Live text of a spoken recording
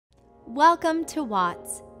Welcome to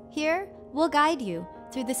Watts. Here, we'll guide you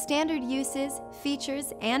through the standard uses,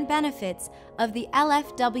 features, and benefits of the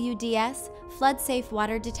LFWDS Floodsafe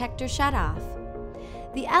Water Detector Shutoff.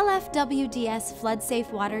 The LFWDS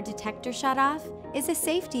Floodsafe Water Detector Shutoff is a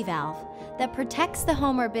safety valve that protects the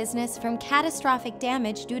home or business from catastrophic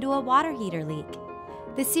damage due to a water heater leak.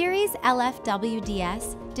 The series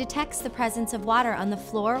LFWDS detects the presence of water on the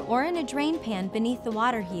floor or in a drain pan beneath the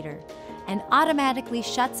water heater and automatically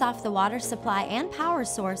shuts off the water supply and power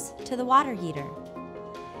source to the water heater.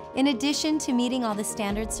 In addition to meeting all the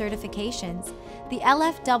standard certifications, the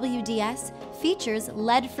LFWDS features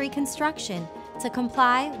lead-free construction to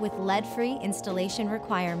comply with lead-free installation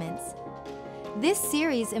requirements. This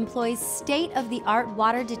series employs state-of-the-art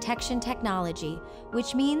water detection technology,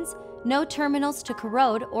 which means no terminals to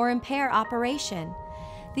corrode or impair operation.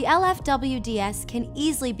 The LFWDS can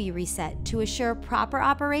easily be reset to assure proper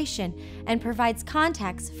operation and provides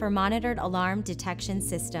contacts for monitored alarm detection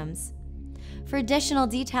systems. For additional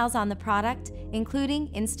details on the product, including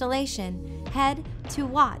installation, head to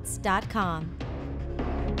watts.com.